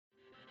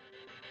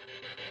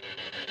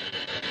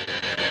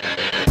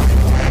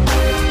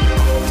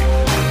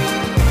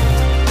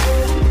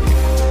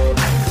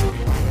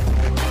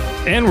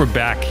And we're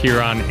back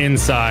here on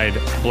Inside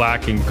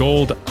Black and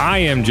Gold. I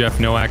am Jeff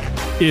Nowak.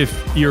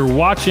 If you're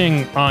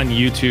watching on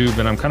YouTube,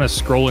 and I'm kind of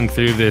scrolling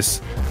through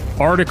this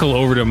article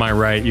over to my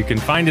right, you can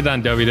find it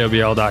on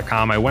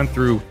WWL.com. I went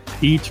through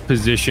each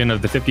position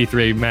of the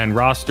 53-man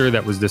roster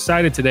that was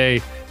decided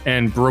today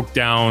and broke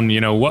down,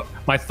 what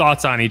my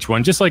thoughts on each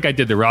one, just like I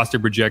did the roster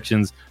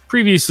projections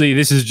previously.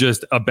 This is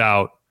just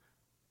about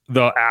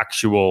the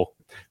actual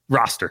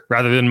roster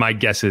rather than my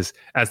guesses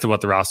as to what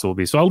the roster will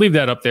be. So I'll leave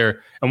that up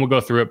there and we'll go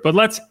through it. But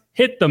let's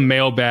hit the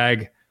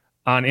mailbag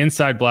on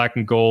Inside Black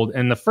and Gold.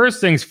 And the first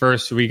things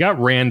first, we got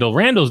Randall.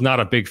 Randall's not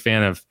a big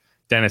fan of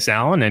Dennis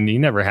Allen, and he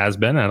never has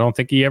been. I don't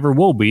think he ever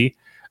will be.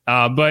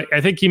 But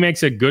I think he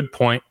makes a good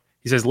point.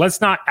 He says,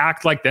 let's not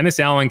act like Dennis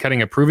Allen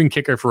cutting a proven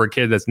kicker for a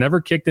kid that's never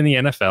kicked in the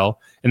NFL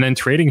and then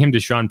trading him to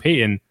Sean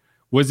Payton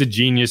was a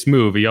genius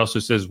move. He also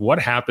says, what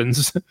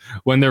happens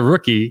when the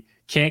rookie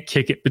can't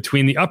kick it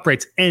between the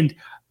uprights? And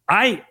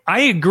I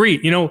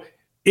agree.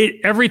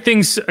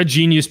 Everything's a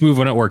genius move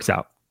when it works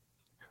out,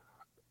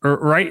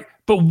 right?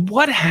 But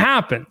what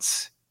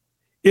happens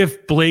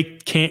if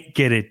Blake can't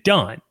get it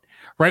done,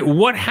 right?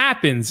 What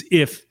happens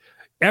if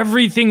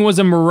everything was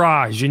a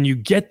mirage and you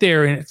get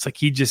there and it's like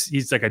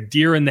he's like a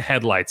deer in the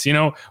headlights?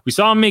 We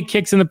saw him make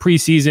kicks in the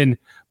preseason,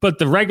 but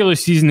the regular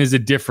season is a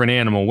different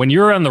animal. When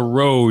you're on the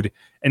road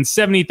and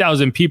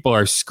 70,000 people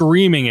are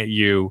screaming at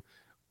you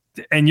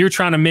and you're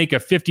trying to make a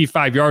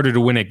 55-yarder to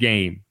win a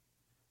game,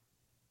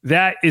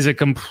 that is a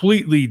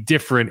completely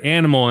different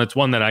animal, and it's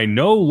one that I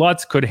know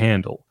Lutz could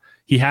handle.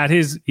 He had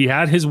his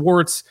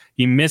warts.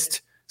 He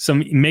missed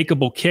some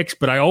makeable kicks,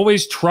 but I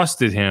always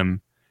trusted him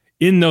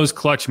in those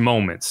clutch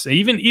moments.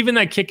 Even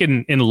that kick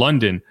in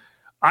London,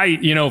 I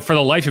for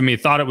the life of me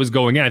thought it was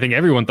going in. I think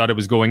everyone thought it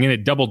was going in.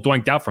 It double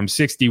doinked out from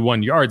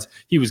 61 yards.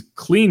 He was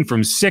clean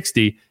from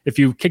 60. If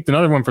you kicked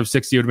another one from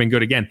 60, it would have been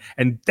good again.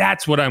 And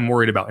that's what I'm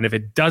worried about. And if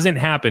it doesn't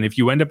happen, if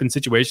you end up in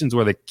situations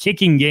where the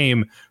kicking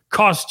game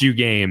cost you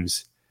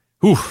games,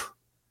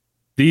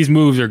 these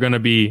moves are going to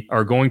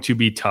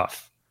be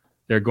tough.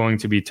 They're going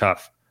to be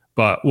tough.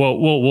 But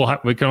all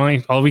we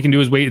can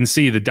do is wait and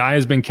see. The die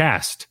has been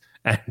cast,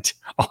 and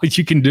all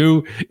you can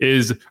do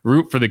is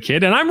root for the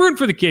kid. And I'm rooting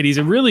for the kid. He's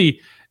a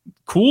really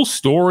cool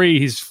story.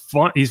 He's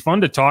fun. He's fun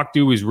to talk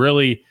to. He's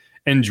really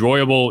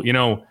enjoyable.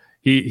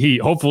 He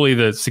hopefully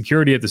the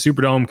security at the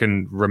Superdome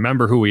can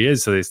remember who he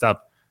is, so they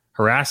stop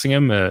harassing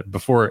him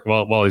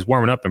while he's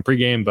warming up in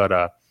pregame.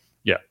 But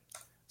yeah.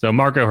 So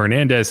Marco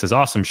Hernandez says,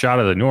 awesome shot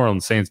of the New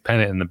Orleans Saints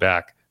pennant in the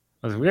back.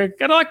 We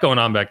got a lot going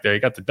on back there. You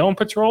got the Dome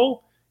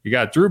Patrol. You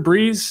got Drew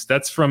Brees.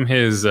 That's from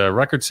his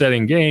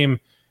record-setting game.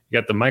 You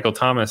got the Michael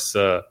Thomas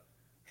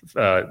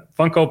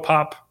Funko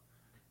Pop.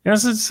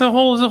 It's a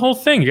whole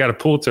thing. You got a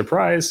Pulitzer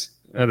Prize.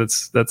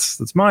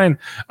 That's mine.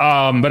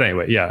 But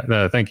anyway,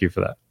 yeah. Thank you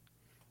for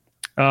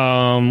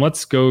that.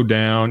 Let's go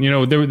down.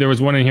 There was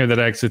one in here that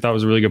I actually thought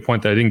was a really good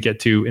point that I didn't get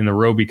to in the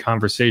Roby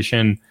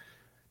conversation.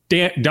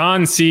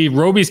 Don C.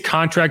 Roby's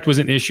contract was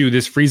an issue.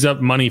 This frees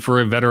up money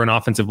for a veteran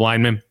offensive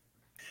lineman.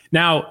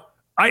 Now,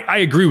 I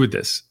agree with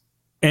this.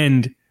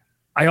 And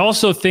I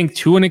also think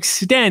to an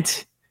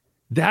extent,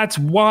 that's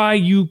why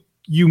you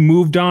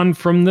moved on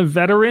from the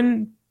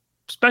veteran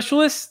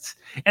specialists.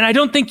 And I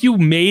don't think you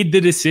made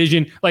the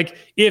decision. Like,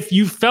 if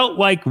you felt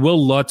like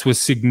Will Lutz was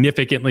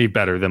significantly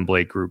better than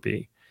Blake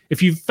Grupe,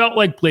 if you felt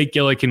like Blake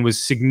Gillikin was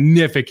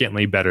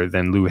significantly better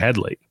than Lou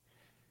Hedley,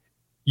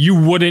 you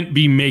wouldn't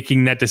be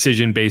making that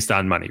decision based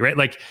on money, right?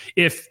 Like,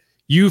 if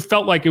you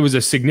felt like it was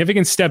a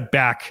significant step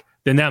back,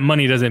 then that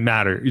money doesn't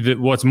matter.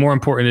 What's more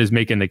important is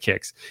making the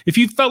kicks. If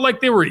you felt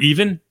like they were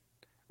even,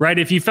 right?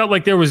 If you felt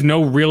like there was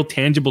no real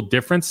tangible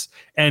difference,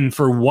 and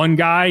for one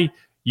guy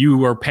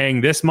you are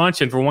paying this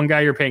much, and for one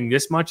guy you're paying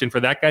this much, and for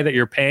that guy that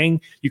you're paying,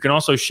 you can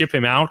also ship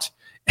him out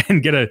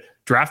and get a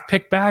draft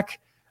pick back,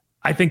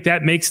 I think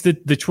that makes the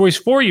choice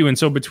for you. And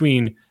so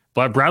between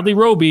Bradley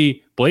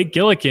Roby, Blake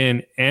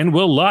Gillikin, and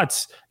Will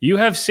Lutz, you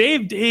have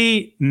saved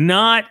a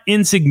not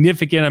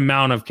insignificant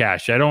amount of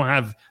cash. I don't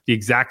have the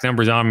exact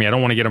numbers on me. I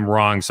don't want to get them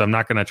wrong, so I'm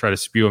not going to try to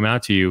spew them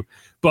out to you.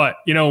 But,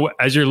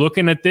 as you're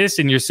looking at this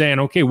and you're saying,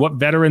 okay, what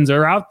veterans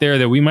are out there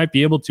that we might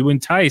be able to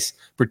entice,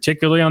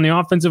 particularly on the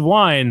offensive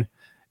line,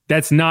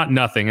 that's not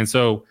nothing. And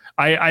so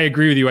I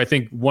agree with you. I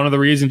think one of the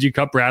reasons you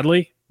cut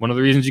Bradley, one of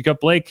the reasons you cut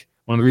Blake,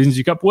 one of the reasons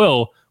you cut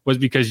Will was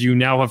because you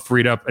now have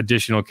freed up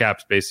additional cap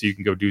space so you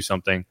can go do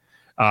something.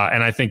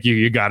 And I think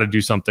you got to do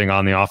something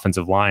on the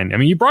offensive line. I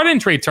mean, you brought in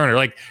Trey Turner.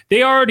 Like,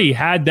 they already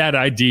had that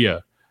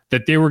idea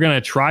that they were going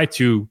to try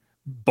to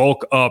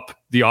bulk up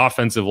the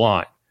offensive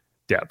line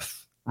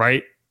depth,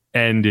 right?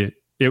 And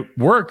it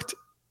worked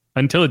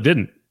until it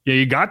didn't. Yeah,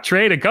 you got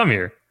Trey to come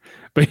here,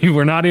 but you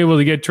were not able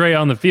to get Trey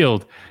on the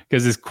field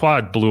because his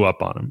quad blew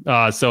up on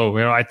him. So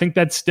I think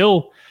that is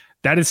still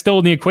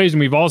in the equation.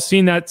 We've all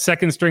seen that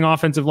second string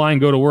offensive line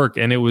go to work,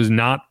 and it was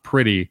not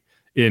pretty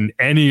in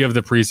any of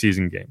the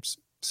preseason games.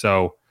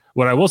 So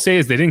what I will say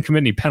is they didn't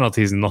commit any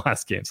penalties in the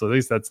last game. So at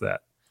least that's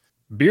that.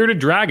 Bearded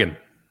Dragon.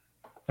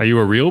 Are you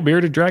a real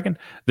bearded dragon?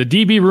 The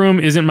DB room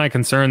isn't my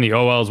concern. The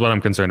OL is what I'm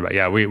concerned about.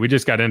 Yeah, we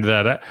just got into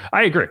that.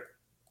 I agree.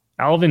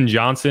 Alvin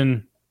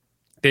Johnson.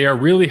 They are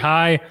really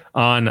high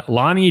on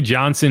Lonnie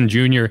Johnson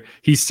Jr.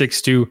 He's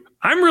 6'2".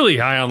 I'm really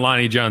high on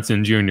Lonnie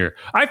Johnson Jr.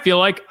 I feel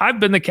like I've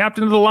been the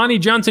captain of the Lonnie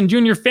Johnson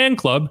Jr. fan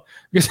club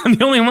because I'm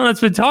the only one that's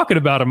been talking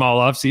about him all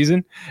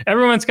offseason.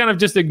 Everyone's kind of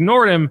just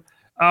ignored him.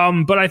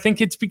 But I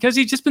think it's because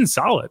he's just been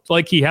solid.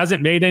 Like, he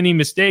hasn't made any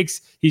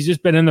mistakes. He's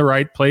just been in the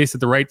right place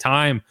at the right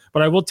time.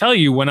 But I will tell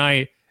you,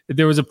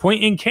 there was a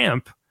point in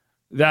camp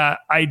that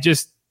I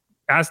just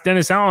asked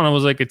Dennis Allen, I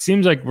was like, it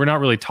seems like we're not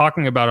really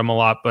talking about him a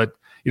lot, but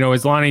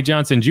is Lonnie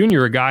Johnson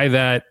Jr. a guy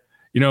that,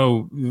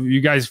 you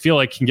guys feel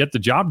like can get the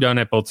job done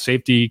at both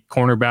safety,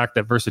 cornerback,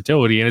 that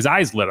versatility? And his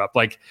eyes lit up.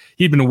 Like,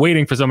 he'd been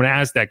waiting for someone to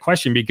ask that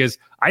question, because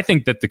I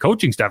think that the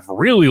coaching staff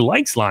really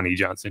likes Lonnie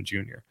Johnson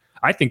Jr.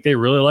 I think they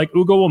really like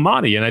Ugo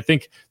Amadi. And I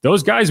think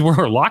those guys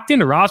were locked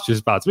into roster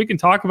spots. We can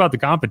talk about the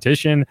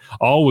competition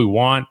all we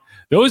want.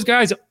 Those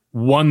guys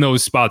won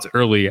those spots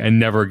early and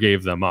never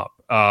gave them up.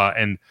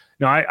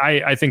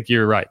 I think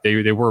you're right.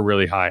 They were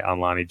really high on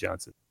Lonnie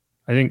Johnson.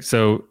 I think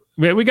so.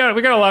 We got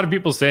a lot of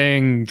people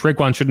saying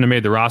Traquan shouldn't have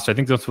made the roster. I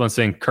think that's one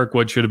saying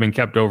Kirkwood should have been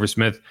kept over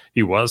Smith.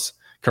 He was.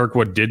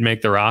 Kirkwood did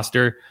make the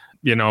roster.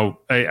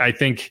 I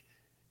think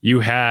you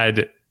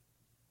had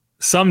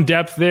some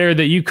depth there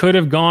that you could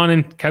have gone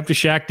and kept a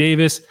Shaq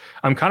Davis.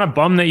 I'm kind of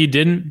bummed that you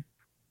didn't,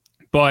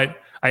 but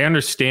I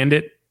understand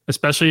it,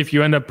 especially if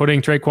you end up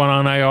putting Traquan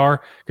on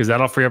IR, because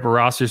that'll free up a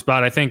roster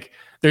spot. I think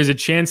there's a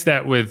chance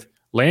that with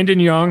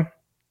Landon Young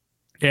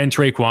and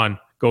Traquan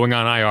going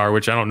on IR,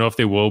 which I don't know if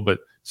they will, but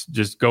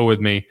just go with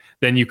me,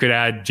 then you could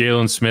add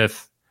Jaylon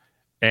Smith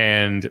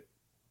and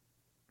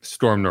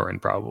Storm Norton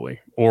probably,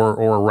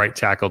 or right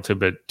tackle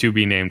to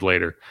be named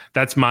later.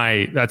 That's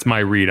my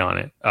read on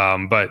it.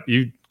 But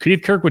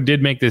Keith Kirkwood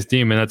did make this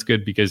team, and that's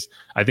good because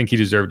I think he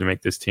deserved to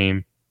make this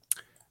team.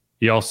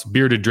 He also,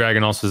 Bearded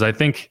Dragon also says, I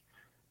think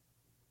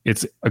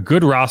it's a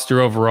good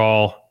roster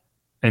overall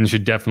and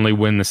should definitely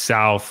win the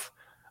South.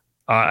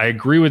 I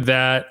agree with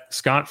that.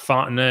 Scott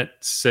Fontenette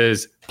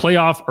says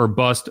playoff or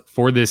bust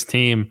for this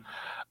team.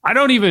 I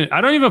don't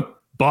even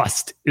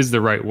bust is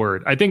the right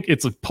word. I think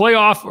it's a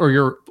playoff or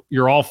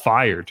you're all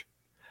fired.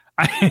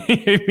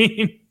 I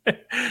mean,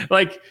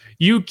 like,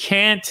 you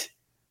can't.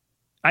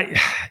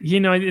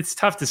 It's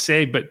tough to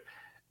say, but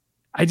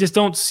I just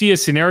don't see a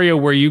scenario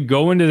where you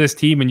go into this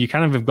team and you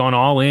kind of have gone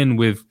all in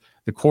with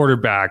the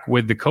quarterback,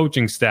 with the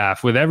coaching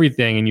staff, with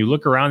everything, and you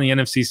look around the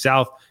NFC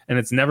South and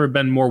it's never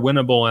been more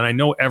winnable. And I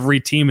know every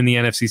team in the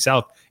NFC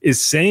South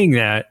is saying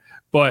that,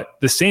 but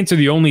the Saints are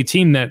the only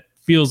team that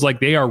feels like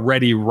they are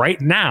ready right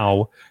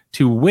now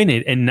to win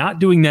it, and not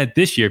doing that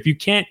this year. If you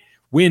can't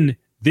win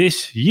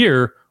this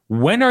year,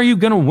 when are you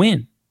going to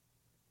win?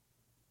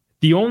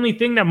 The only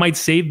thing that might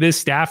save this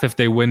staff if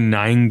they win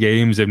 9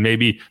 games, and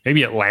maybe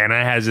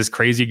Atlanta has this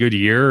crazy good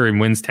year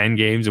and wins 10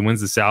 games and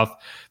wins the South.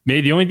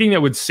 Maybe the only thing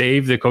that would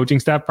save the coaching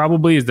staff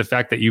probably is the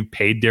fact that you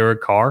paid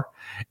Derek Carr,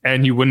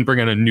 and you wouldn't bring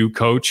in a new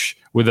coach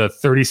with a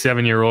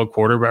 37-year-old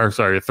quarterback,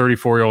 a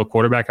 34-year-old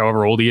quarterback,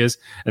 however old he is,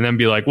 and then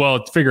be like,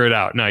 well, figure it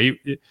out. No,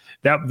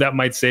 that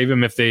might save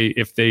him if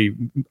they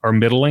are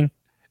middling,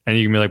 and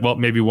you can be like, well,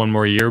 maybe one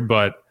more year.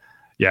 But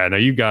yeah, no,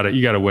 you got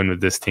to win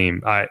with this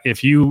team.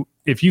 If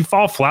you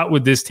fall flat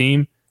with this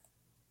team,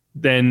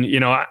 then,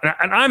 and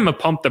I'm a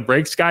pump the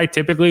brakes guy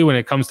typically when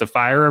it comes to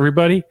fire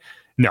everybody.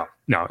 No.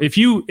 If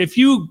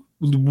you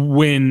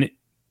win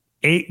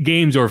 8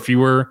 games or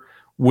fewer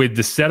with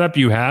the setup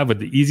you have, with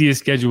the easiest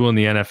schedule in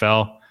the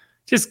NFL,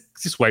 just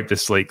wipe the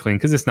slate clean,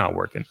 because it's not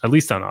working, at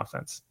least on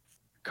offense.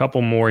 A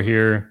couple more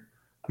here.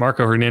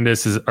 Marco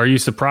Hernandez says, are you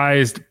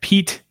surprised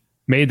Pete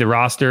made the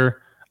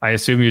roster? I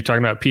assume you're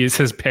talking about Pete. It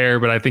says Pear,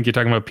 but I think you're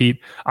talking about Pete.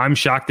 I'm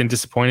shocked and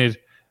disappointed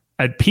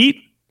at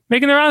Pete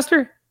making the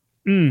roster.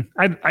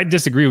 I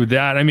disagree with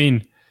that. I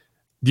mean,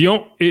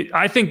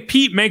 I think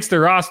Pete makes the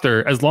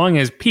roster as long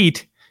as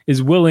Pete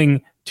is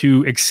willing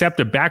to accept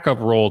a backup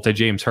role to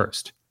James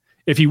Hurst.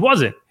 If he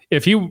wasn't,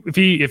 if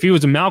he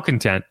was a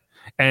malcontent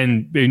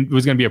and it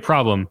was going to be a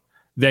problem,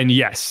 then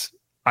yes,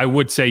 I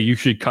would say you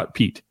should cut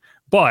Pete.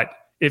 But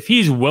if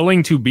he's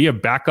willing to be a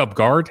backup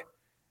guard,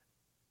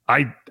 I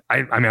mean,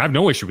 I have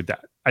no issue with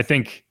that. I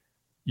think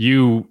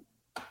you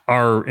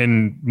are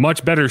in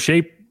much better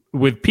shape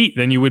with Pete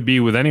than you would be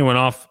with anyone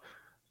off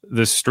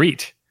the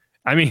street.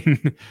 I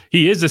mean,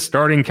 he is a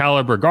starting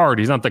caliber guard.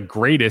 He's not the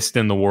greatest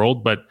in the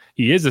world, but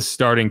he is a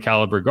starting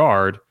caliber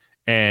guard,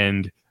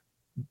 and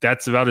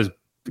that's about as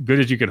good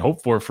as you could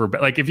hope for.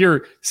 Like, if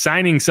you're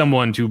signing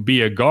someone to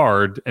be a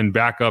guard and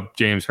back up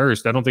James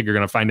Hurst, I don't think you're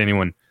going to find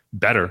anyone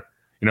better.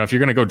 If you're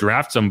going to go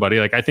draft somebody,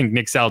 like, I think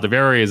Nick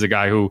Saldiveri is a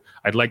guy who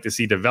I'd like to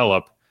see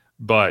develop,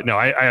 but no,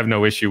 I have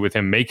no issue with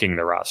him making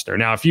the roster.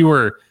 Now, if you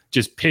were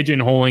just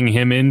pigeonholing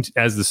him in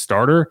as the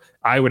starter,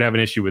 I would have an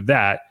issue with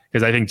that,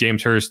 because I think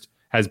James Hurst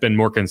has been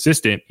more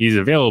consistent. He's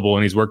available,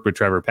 and he's worked with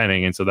Trevor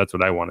Penning, and so that's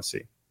what I want to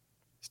see.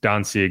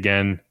 Don C.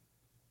 again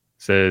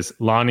says,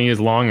 Lonnie is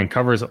long and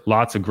covers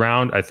lots of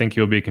ground. I think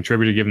he'll be a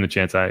contributor given the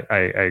chance. I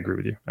agree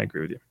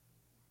with you.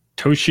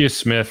 Toshia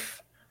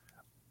Smith,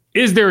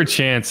 is there a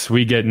chance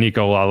we get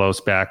Nico Lalos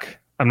back?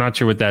 I'm not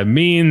sure what that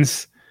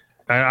means.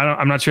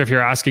 I'm not sure if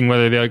you're asking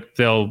whether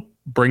they'll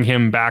bring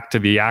him back to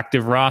the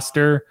active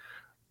roster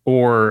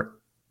or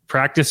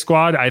practice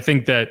squad. I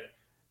think that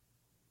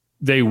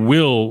they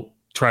will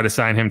try to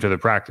sign him to the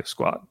practice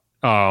squad.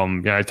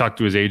 I talked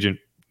to his agent.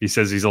 He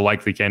says he's a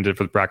likely candidate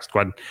for the practice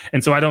squad.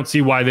 And so I don't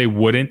see why they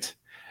wouldn't.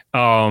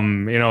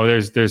 I'm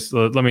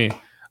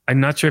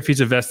not sure if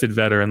he's a vested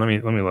veteran. Let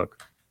me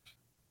look.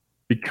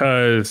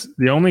 Because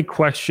the only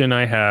question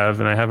I have,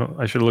 and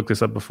I should have looked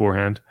this up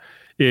beforehand,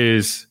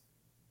 is,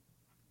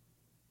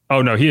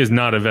 oh no, he is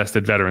not a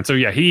vested veteran. So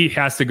yeah, he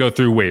has to go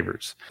through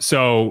waivers.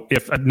 So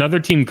if another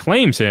team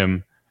claims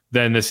him,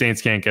 then the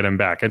Saints can't get him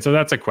back. And so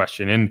that's a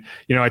question. And,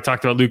 I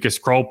talked about Lucas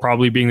Kroll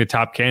probably being the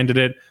top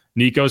candidate.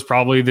 Nico's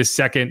probably the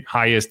second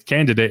highest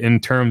candidate in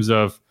terms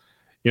of,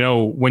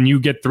 when you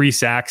get 3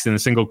 sacks in a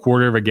single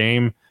quarter of a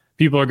game,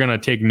 people are going to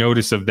take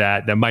notice of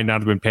that might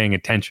not have been paying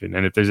attention.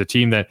 And if there's a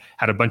team that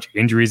had a bunch of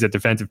injuries at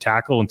defensive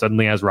tackle and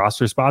suddenly has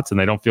roster spots and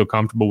they don't feel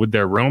comfortable with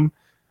their room,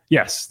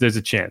 yes, there's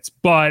a chance.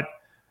 But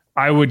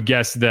I would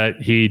guess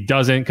that he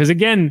doesn't, because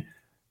again,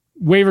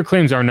 waiver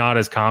claims are not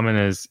as common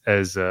as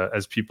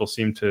people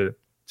seem to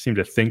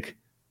think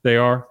they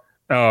are.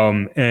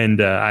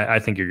 I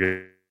think you're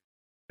going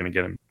to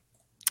get him.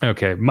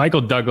 Okay,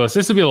 Michael Douglas.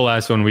 This will be the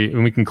last one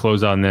we can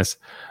close on this.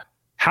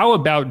 How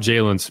about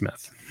Jaylon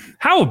Smith?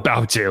 I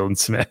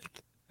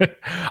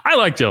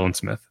like Jaylon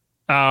Smith.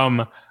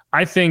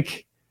 I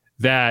think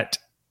that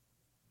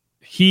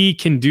he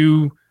can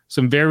do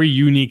some very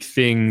unique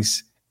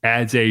things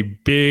as a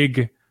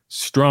big,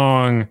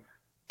 strong,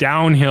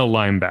 downhill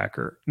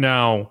linebacker.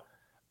 Now,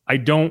 I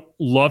don't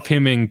love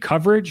him in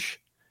coverage,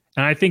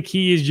 and I think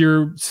he is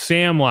your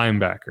Sam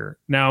linebacker.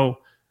 Now,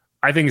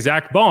 I think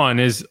Zach Bond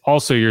is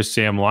also your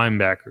Sam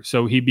linebacker,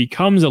 so he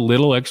becomes a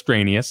little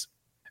extraneous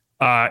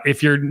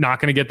if you're not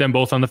going to get them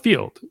both on the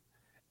field.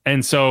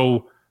 And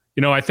so,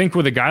 I think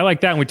with a guy like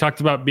that, and we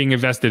talked about being a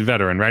vested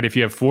veteran, right? If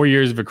you have 4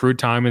 years of accrued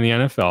time in the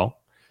NFL,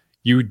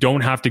 you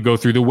don't have to go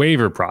through the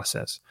waiver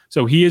process.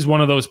 So he is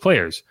one of those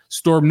players.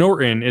 Storm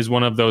Norton is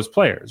one of those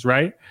players,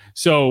 right?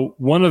 So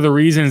one of the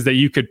reasons that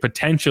you could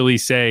potentially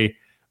say,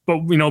 but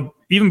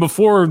even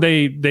before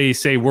they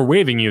say we're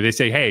waiving you, they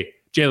say, hey,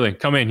 Jaylon,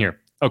 come in here.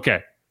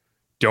 Okay,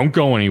 don't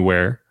go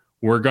anywhere.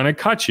 We're going to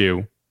cut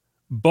you,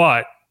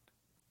 but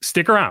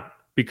stick around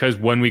because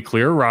when we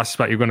clear a roster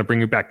spot, you're going to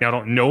bring you back. Now, I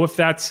don't know if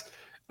that's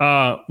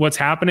what's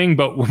happening,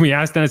 but when we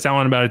asked Dennis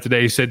Allen about it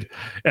today, he said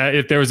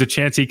if there was a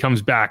chance he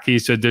comes back, he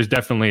said there's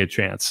definitely a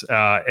chance.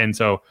 And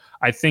so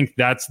I think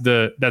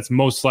that's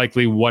most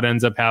likely what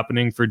ends up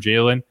happening for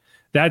Jaylon.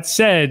 That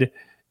said,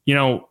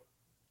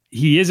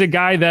 he is a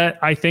guy that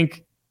I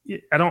think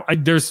I don't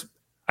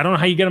know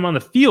how you get him on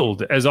the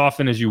field as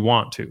often as you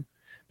want to,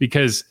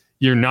 because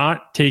you're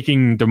not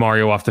taking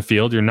DeMario off the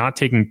field. You're not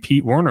taking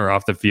Pete Werner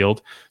off the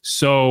field.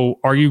 So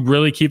are you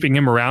really keeping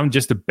him around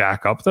just to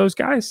back up those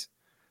guys?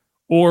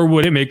 Or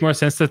would it make more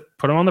sense to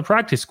put him on the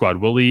practice squad?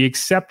 Will he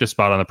accept a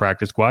spot on the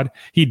practice squad?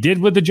 He did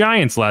with the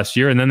Giants last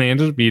year, and then they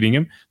ended up beating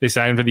him. They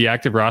signed him for the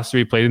active roster.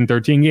 He played in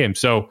 13 games.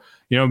 So,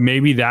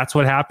 maybe that's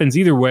what happens.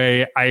 Either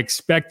way, I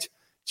expect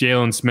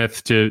Jaylon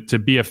Smith to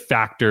be a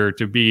factor,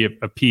 to be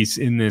a piece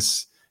in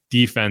this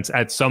defense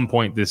at some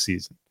point this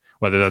season.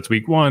 Whether that's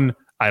week 1,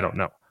 I don't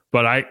know.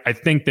 But I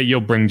think that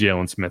you'll bring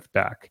Jaylon Smith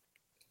back.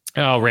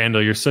 Oh,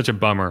 Randall, you're such a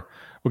bummer.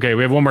 Okay,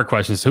 we have one more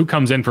question. So who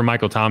comes in for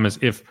Michael Thomas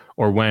if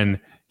or when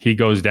he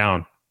goes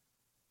down?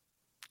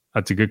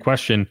 That's a good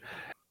question.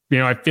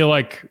 I feel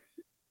like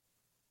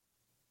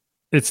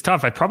it's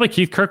tough. I'd probably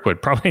Keith Kirkwood.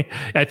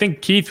 I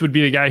think Keith would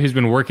be the guy who's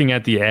been working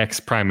at the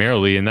X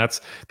primarily, and that's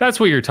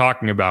what you're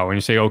talking about when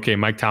you say, okay,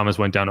 Mike Thomas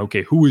went down.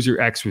 Okay, who is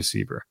your X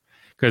receiver?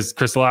 Because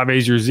Chris Olave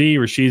is your Z.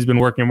 Rashid's been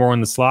working more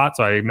in the slot,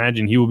 so I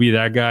imagine he will be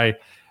that guy.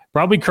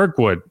 Probably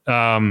Kirkwood.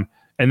 And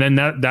then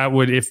that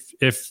would,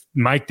 if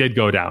Mike did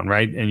go down,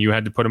 right, and you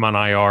had to put him on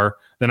IR,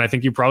 then I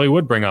think you probably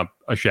would bring up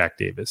a Shaq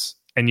Davis.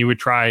 And you would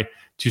try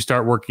to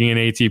start working in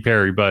A.T.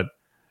 Perry, but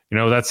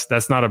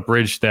that's not a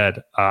bridge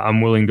that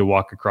I'm willing to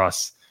walk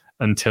across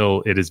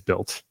until it is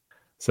built.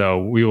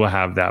 So we will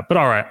have that. But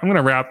all right, I'm going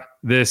to wrap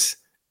this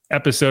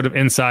episode of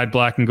Inside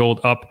Black and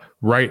Gold up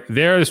right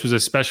there. This was a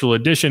special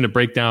edition to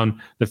break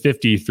down the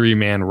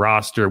 53-man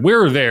roster.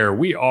 We're there.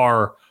 We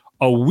are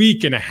a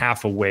week and a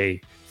half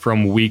away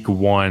from week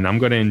 1. I'm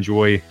going to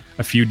enjoy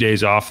a few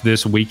days off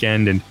this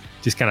weekend and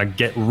just kind of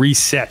get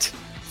reset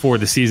for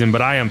the season,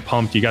 but I am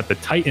pumped. You got the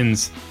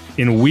Titans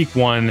in week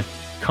 1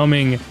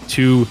 coming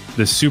to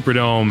the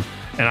Superdome,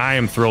 and I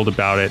am thrilled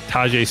about it.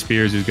 Tajay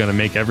Spears is going to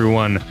make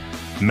everyone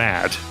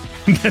mad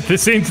that the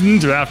Saints didn't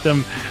draft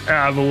him,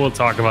 but we'll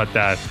talk about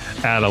that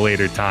at a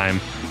later time.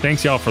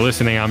 Thanks, y'all, for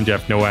listening. I'm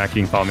Jeff Nowak.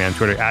 You can follow me on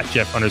Twitter at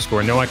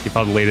Jeff_Nowak. You can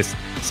follow the latest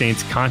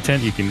Saints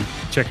content. You can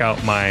check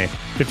out my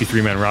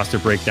 53-man roster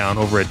breakdown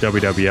over at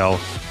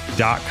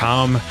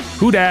WWL.com.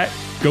 Who dat?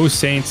 Go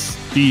Saints.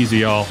 Be easy,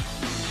 y'all.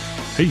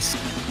 Peace.